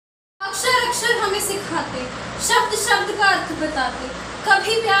अक्षर हमें सिखाते, शब्द शब्द का अर्थ बताते,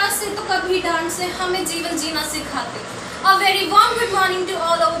 कभी प्यार से तो कभी डांट से हमें जीवन जीना सिखाते. A very warm good morning to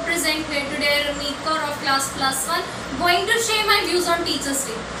all our present here. Today I am Meekar of class +1 going to share my views on Teachers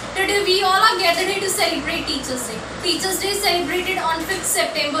Day. Today we all are gathered here to celebrate Teachers Day. Teachers Day is celebrated on 5th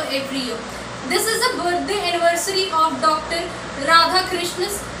September every year. This is the birthday anniversary of Dr.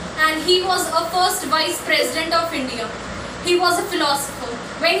 Radhakrishnan, and he was a first Vice President of India. He was a philosopher.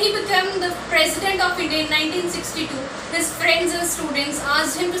 When he became the President of India in 1962, his friends and students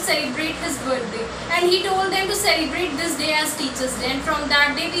asked him to celebrate his birthday, and he told them to celebrate this day as Teachers Day, and from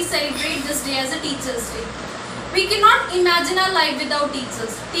that day we celebrate this day as a Teachers Day. We cannot imagine our life without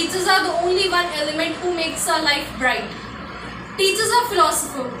teachers. Teachers are the only one element who makes our life bright. Teachers are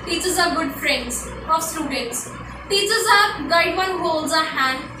philosophers. Teachers are good friends of students. Teachers are guide one who holds our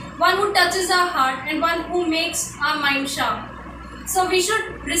hand, one who touches our heart, and one who makes our mind sharp. So we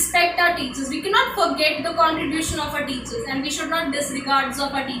should respect our teachers. We cannot forget the contribution of our teachers, and we should not disregard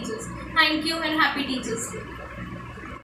of our teachers. Thank you and happy Teachers Day.